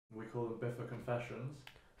We call them BIFA confessions.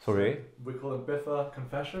 Sorry? So we call them BIFA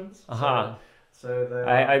confessions. Aha. So they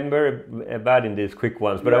I'm very bad in these quick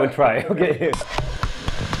ones, but I will try. Okay.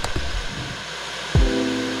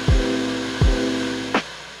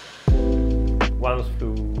 Once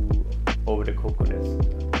Flew Over the Cuckoo's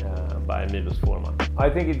Nest by Milos Forman. I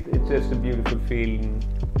think it's just a beautiful film,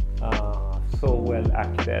 so well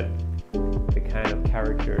acted. The kind of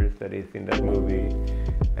characters that is in that movie,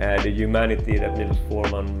 the humanity that Milos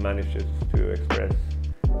Forman manages to express.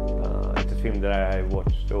 It's a film that I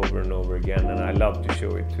watched over and over again, and I love to show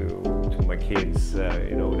it to my kids.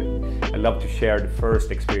 You know, I love to share the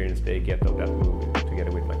first experience they get of that movie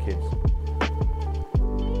together with my kids.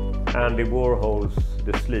 Andy Warhol's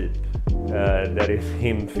The Sleep, that is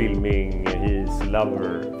him filming his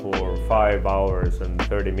lover for 5 hours and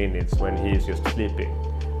 30 minutes when he's just sleeping.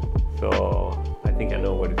 So I think I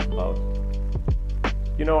know what it's about.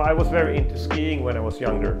 You know, I was very into skiing when I was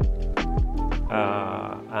younger.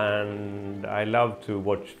 And I love to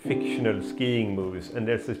watch fictional skiing movies. And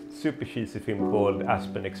there's a super cheesy film called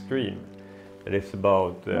Aspen Extreme. That is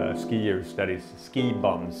about skiers that is ski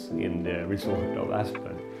bums in the resort of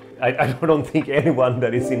Aspen. I don't think anyone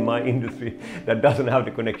that is in my industry that doesn't have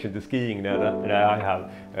the connection to skiing that I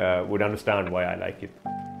have would understand why I like it.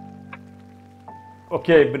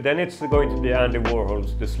 Okay, but then it's going to be Andy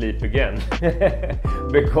Warhol's The Sleep again,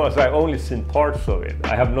 because I've only seen parts of it.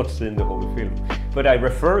 I have not seen the whole film, but I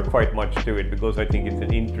refer quite much to it because I think it's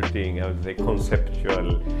an interesting, I would say,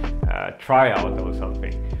 conceptual tryout or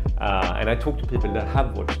something. And I talk to people that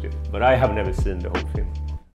have watched it, but I have never seen the whole film.